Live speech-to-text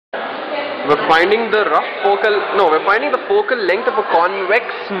we're finding the we're finding the focal length of a convex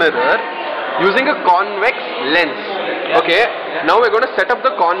mirror using a convex lens. Okay, now we're going to set up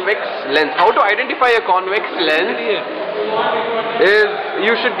the convex lens. How to identify a convex lens is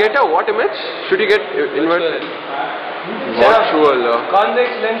you should get a what image? Should you get inverted? Virtual. Convex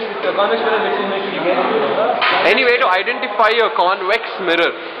lens with the convex mirror, which image should you get? Any way to identify a convex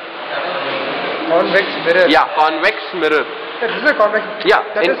mirror? Convex mirror. Yeah, convex mirror. This is a convex. Yeah.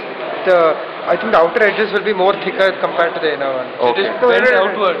 That is I think the outer edges will be more thicker compared to the inner one. Okay. It is bent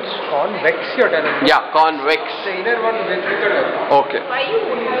outwards. Convex, you're telling me. Yeah, convex. The inner one will be thicker. Okay. Why you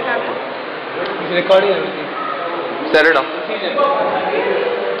have to? It's recording everything. Set it up.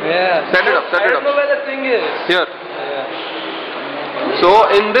 Yeah. Set it up. Set I it don't up. know where the thing is. Here. Yeah. So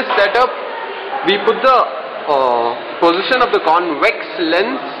in this setup, we put the position of the convex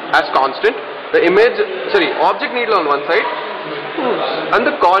lens as constant. The object needle on one side, and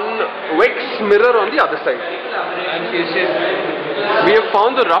the convex mirror on the other side. We have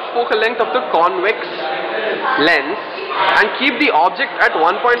found the rough focal length of the convex lens and keep the object at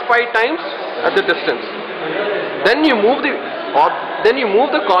 1.5 times at the distance. Then you move the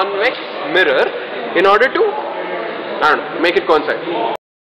convex mirror in order to make it coincide.